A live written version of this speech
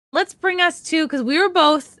let's bring us to, because we were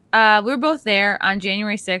both there on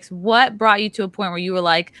January 6th. What brought you to a point where you were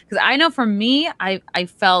like, because I know for me, I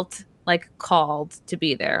felt like called to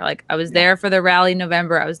be there. Like I was Yeah. there for the rally in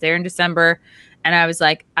November. I was there in December, and I was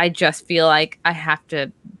like, I just feel like I have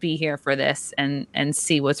to be here for this and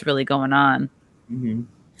see what's really going on. Mhm.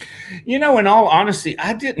 In all honesty,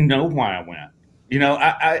 I didn't know why I went.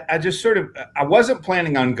 I just sort of, I wasn't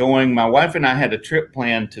planning on going. My wife and I had a trip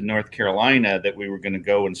planned to North Carolina that we were going to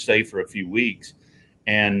go and stay for a few weeks.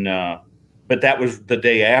 And, but that was the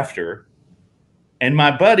day after. And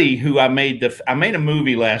my buddy, who I made a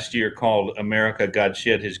movie last year called America, God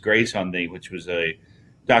Shed His Grace on Thee, which was a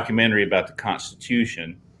documentary about the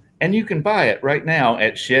Constitution. And you can buy it right now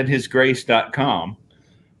at shedhisgrace.com.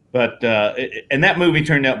 But and that movie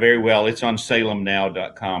turned out very well. It's on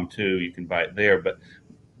salemnow.com too. You can buy it there. But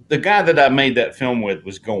the guy that I made that film with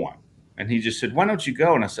was going, and he just said, "Why don't you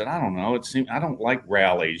go?" And I said, "I don't know. It seemed I don't like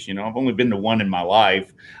rallies. I've only been to one in my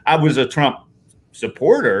life. I was a Trump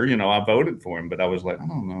supporter. I voted for him, but I was like, I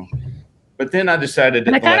don't know." But then I decided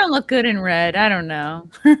at Like the I last, don't look good in red. I don't know.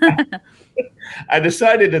 I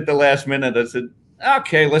decided at the last minute. I said,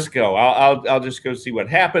 "Okay, let's go. I'll just go see what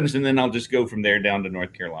happens, and then I'll just go from there down to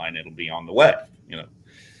North Carolina. It'll be on the way."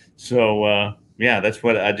 So yeah, that's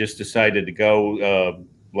what I just decided to go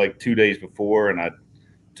like 2 days before, and I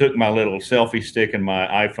took my little selfie stick and my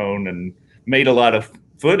iPhone and made a lot of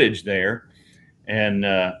footage there, and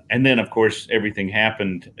then of course everything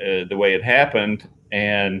happened the way it happened,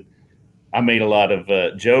 and I made a lot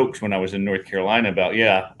of jokes when I was in North Carolina about,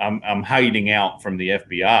 yeah, I'm hiding out from the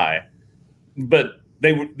FBI, but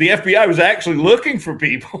the FBI was actually looking for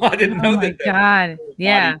people. I didn't Oh know my that that God. was not even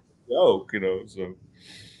Yeah. a joke. So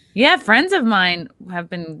Yeah, friends of mine have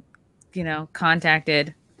been,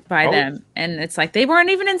 contacted by oh them, and it's like they weren't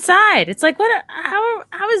even inside. It's like, what?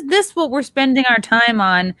 How is this what we're spending our time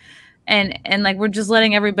on? And like we're just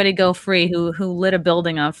letting everybody go free who lit a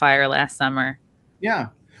building on fire last summer. yeah,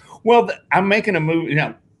 well, I'm making a movie.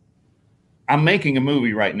 I'm making a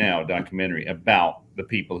movie right now, a documentary about the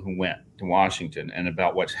people who went to Washington and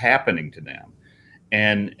about what's happening to them.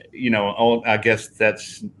 And I guess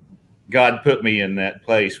that's God put me in that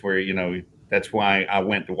place where that's why I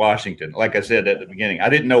went to Washington. Like I said at the beginning, I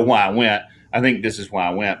didn't know why I went. I think this is why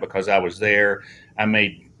I went, because I was there. I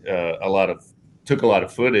made took a lot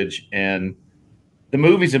of footage, and the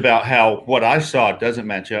movie's about how what I saw doesn't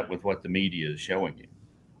match up with what the media is showing you.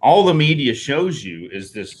 All the media shows you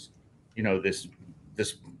is this,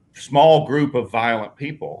 this small group of violent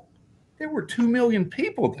people. There were 2 million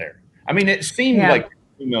people there. I mean, it seemed Yeah. like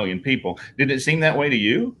 2 million people. Did it seem that way to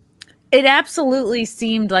you? It absolutely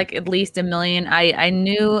seemed like at least a million. I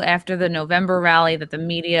knew after the November rally that the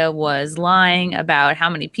media was lying about how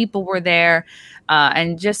many people were there,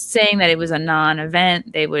 and just saying that it was a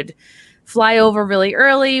non-event. They would fly over really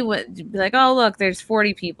early, would be like, "Oh, look, there's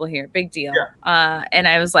 40 people here, big deal." And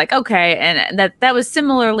I was like, "Okay," and that was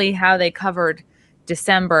similarly how they covered the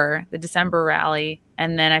December rally,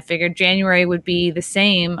 and then I figured January would be the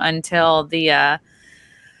same until the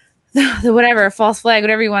whatever false flag,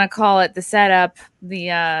 whatever you want to call it, the setup,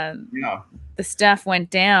 Yeah. the stuff went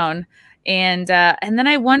down, and then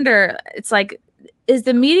I wonder, it's like, is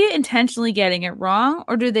the media intentionally getting it wrong,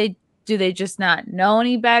 or do they just not know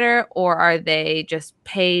any better, or are they just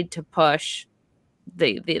paid to push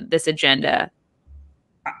this agenda?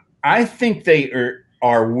 I think they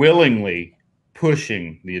are willingly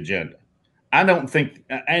pushing the agenda. I don't think,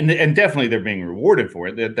 and definitely they're being rewarded for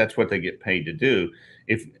it. That's what they get paid to do.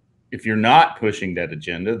 If if you're not pushing that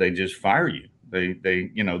agenda, they just fire you.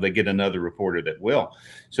 They get another reporter that will.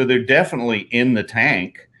 So they're definitely in the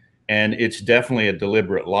tank, and it's definitely a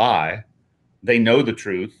deliberate lie. They know the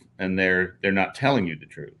truth, and they're not telling you the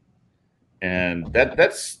truth. And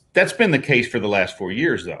that's been the case for the last 4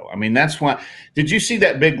 years, though. I mean, that's why. Did you see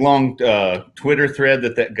that big long Twitter thread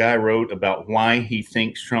that guy wrote about why he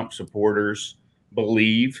thinks Trump supporters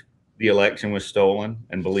believe the election was stolen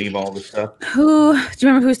and believe all this stuff? Who do you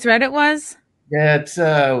remember whose thread it was? Yeah, it's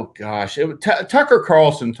oh gosh, Tucker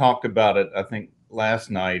Carlson talked about it. I think last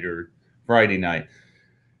night or Friday night.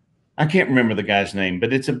 I can't remember the guy's name,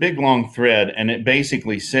 but it's a big long thread, and it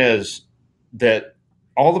basically says that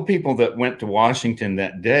all the people that went to Washington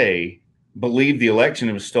that day believe the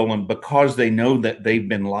election was stolen because they know that they've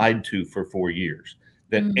been lied to for 4 years.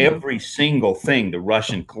 That Mm. every single thing, the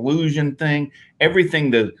Russian collusion thing,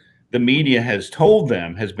 everything the media has told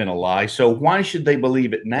them has been a lie. So why should they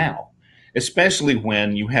believe it now? Especially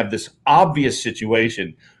when you have this obvious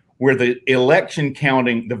situation where the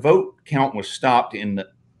vote count was stopped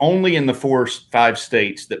only in the 5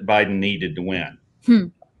 states that Biden needed to win. Hmm.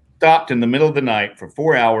 stopped in the middle of the night for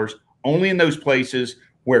 4 hours, only in those places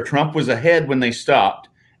where Trump was ahead when they stopped.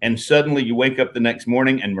 And suddenly you wake up the next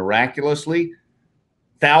morning and miraculously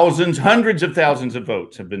thousands, hundreds of thousands of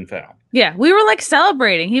votes have been found. Yeah, we were like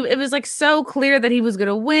celebrating. It was like so clear that he was going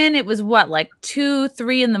to win. It was what, like 2,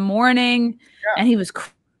 3 in the morning, and he was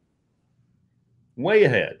way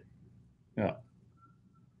ahead. Yeah.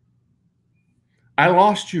 I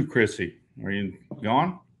lost you, Chrissie. Are you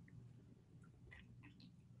gone?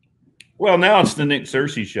 Well, now it's the Nick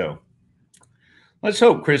Searcy Show. Let's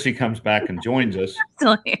hope Chrissie comes back and joins us.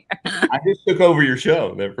 Still here. I just took over your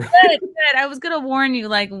show. Good. I was going to warn you,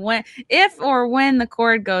 like if or when the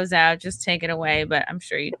cord goes out, just take it away. But I'm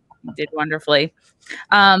sure you did wonderfully.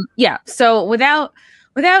 Yeah. So without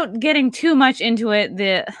getting too much into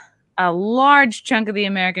it, a large chunk of the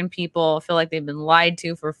American people feel like they've been lied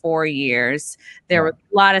to for 4 years. There was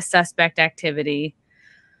a lot of suspect activity.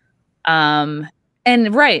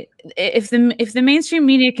 And right, if the mainstream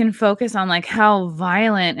media can focus on like how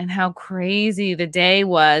violent and how crazy the day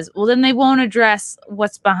was, well, then they won't address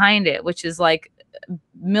what's behind it, which is like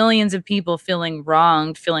millions of people feeling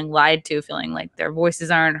wronged, feeling lied to, feeling like their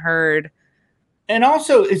voices aren't heard. And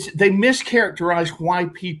also, they mischaracterize why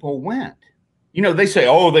people went. You know, they say,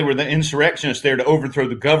 oh, they were the insurrectionists there to overthrow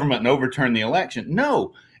the government and overturn the election.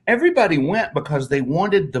 No, everybody went because they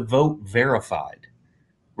wanted the vote verified.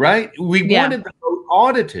 Right? We wanted the vote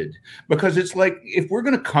audited, because it's like, if we're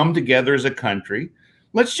going to come together as a country,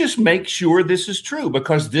 let's just make sure this is true,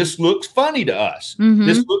 because this looks funny to us. Mm-hmm.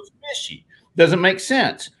 This looks fishy. Doesn't make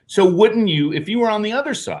sense. So wouldn't you, if you were on the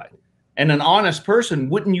other side and an honest person,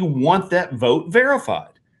 wouldn't you want that vote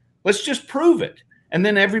verified? Let's just prove it. And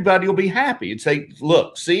then everybody will be happy and say,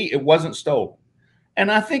 look, see, it wasn't stolen. And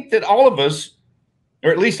I think that all of us, or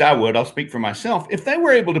at least I would, I'll speak for myself, if they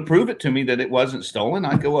were able to prove it to me that it wasn't stolen,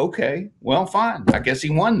 I'd go, okay, well, fine. I guess he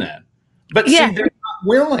won then. But see, they're not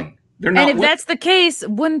willing. They're not. And if that's the case,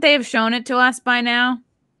 wouldn't they have shown it to us by now?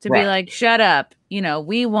 To be like, shut up. You know,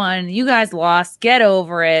 we won. You guys lost. Get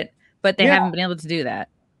over it. But they haven't been able to do that.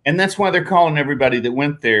 And that's why they're calling everybody that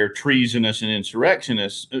went there treasonous and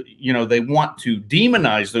insurrectionists. You know, they want to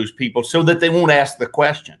demonize those people so that they won't ask the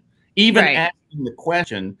question. Even asking the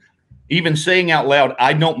question, even saying out loud,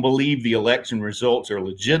 I don't believe the election results are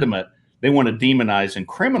legitimate, they want to demonize and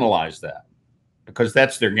criminalize that, because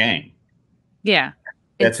that's their game. Yeah.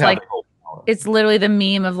 That's how like, it's literally the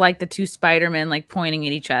meme of like the two Spider-Men like pointing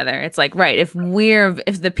at each other. It's like, right, if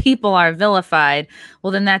the people are vilified,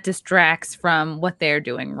 well, then that distracts from what they're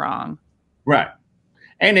doing wrong. Right.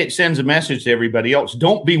 And it sends a message to everybody else.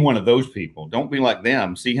 Don't be one of those people. Don't be like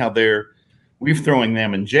them. See how we're throwing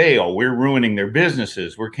them in jail. We're ruining their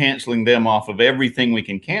businesses. We're canceling them off of everything we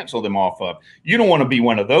can cancel them off of. You don't want to be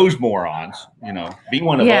one of those morons, you know, be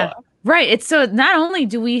one of us. Right. It's so not only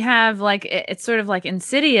do we have like, it's sort of like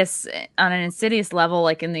insidious on an insidious level,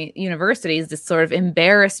 like in the universities, this sort of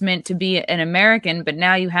embarrassment to be an American, but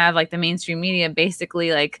now you have like the mainstream media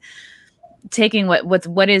basically like taking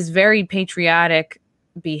what is very patriotic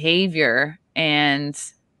behavior and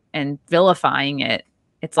vilifying it.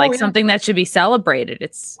 It's like something that should be celebrated.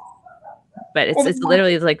 It's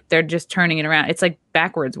literally like they're just turning it around. It's like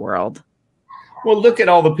backwards world. Well, look at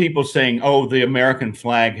all the people saying, oh, the American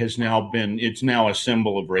flag it's now a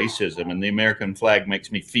symbol of racism, and the American flag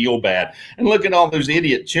makes me feel bad. And look at all those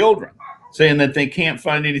idiot children saying that they can't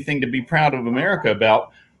find anything to be proud of America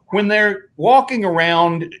about, when they're walking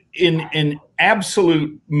around in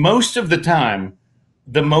absolute, most of the time,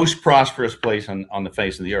 the most prosperous place on the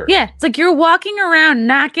face of the earth. Yeah, it's like you're walking around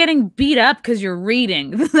not getting beat up because you're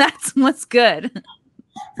reading. That's what's good.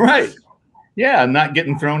 Right. Yeah, not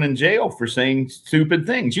getting thrown in jail for saying stupid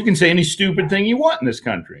things. You can say any stupid thing you want in this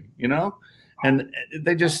country, you know? And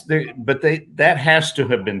that has to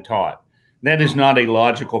have been taught. That is not a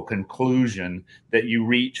logical conclusion that you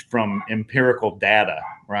reach from empirical data,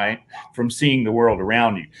 right? From seeing the world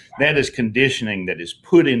around you. That is conditioning that is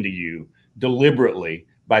put into you deliberately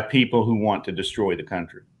by people who want to destroy the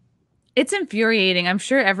country. It's infuriating. I'm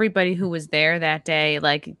sure everybody who was there that day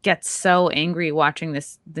like gets so angry watching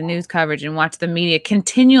the news coverage and watch the media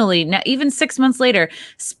continually, now, even 6 months later,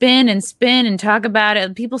 spin and talk about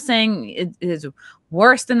it. People saying it is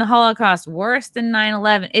worse than the Holocaust, worse than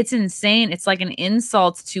 9/11. It's insane. It's like an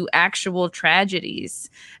insult to actual tragedies.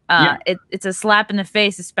 It's a slap in the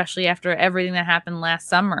face, especially after everything that happened last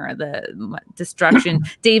summer, the destruction.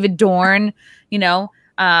 David Dorn, you know,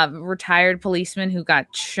 retired policeman who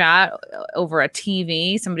got shot over a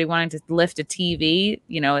TV. Somebody wanted to lift a TV.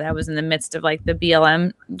 You know, that was in the midst of like the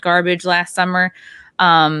BLM garbage last summer.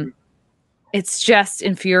 It's just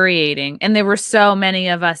infuriating. And there were so many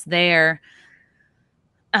of us there.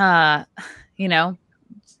 you know,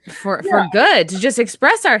 for good, to just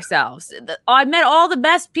express ourselves. I met all the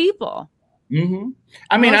best people. Mm-hmm.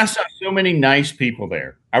 I mean, I saw so many nice people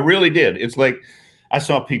there. I really did. It's like I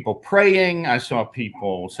saw people praying. I saw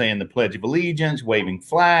people saying the Pledge of Allegiance, waving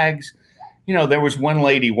flags. You know, there was one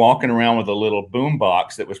lady walking around with a little boom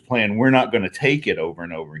box that was playing "We're Not Going to Take It" over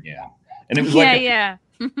and over again. And it was like a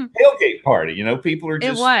tailgate party. You know, people are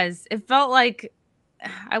just. It felt like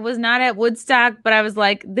I was not at Woodstock, but I was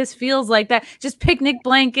like, this feels like that. Just picnic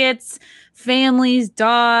blankets, families,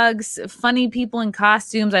 dogs, funny people in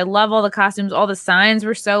costumes. I love all the costumes. All the signs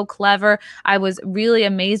were so clever. I was really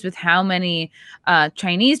amazed with how many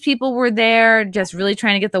Chinese people were there, just really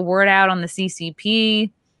trying to get the word out on the CCP.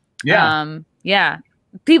 Yeah. Yeah.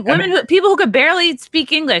 People who could barely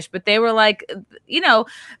speak English, but they were like, you know,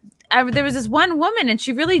 there was this one woman and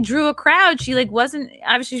she really drew a crowd. She like wasn't,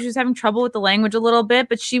 obviously she was having trouble with the language a little bit,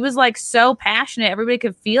 but she was like so passionate. Everybody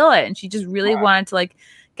could feel it. And she just really wanted to like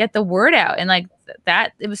get the word out. And like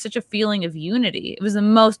that, it was such a feeling of unity. It was the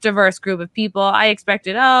most diverse group of people. I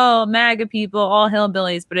expected, MAGA people, all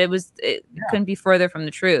hillbillies, but it couldn't be further from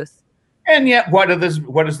the truth. And yet what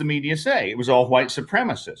does the media say? It was all white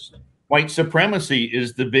supremacists. White supremacy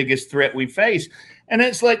is the biggest threat we face. And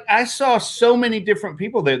it's like, I saw so many different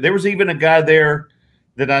people there. There was even a guy there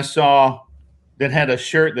that I saw that had a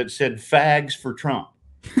shirt that said "Fags for Trump."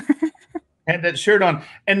 Had that shirt on.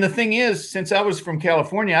 And the thing is, since I was from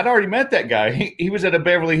California, I'd already met that guy. He was at a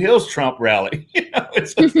Beverly Hills Trump rally. You know,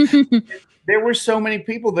 there were so many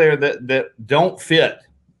people there that don't fit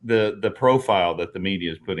the profile that the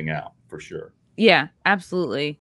media is putting out, for sure. Yeah, absolutely.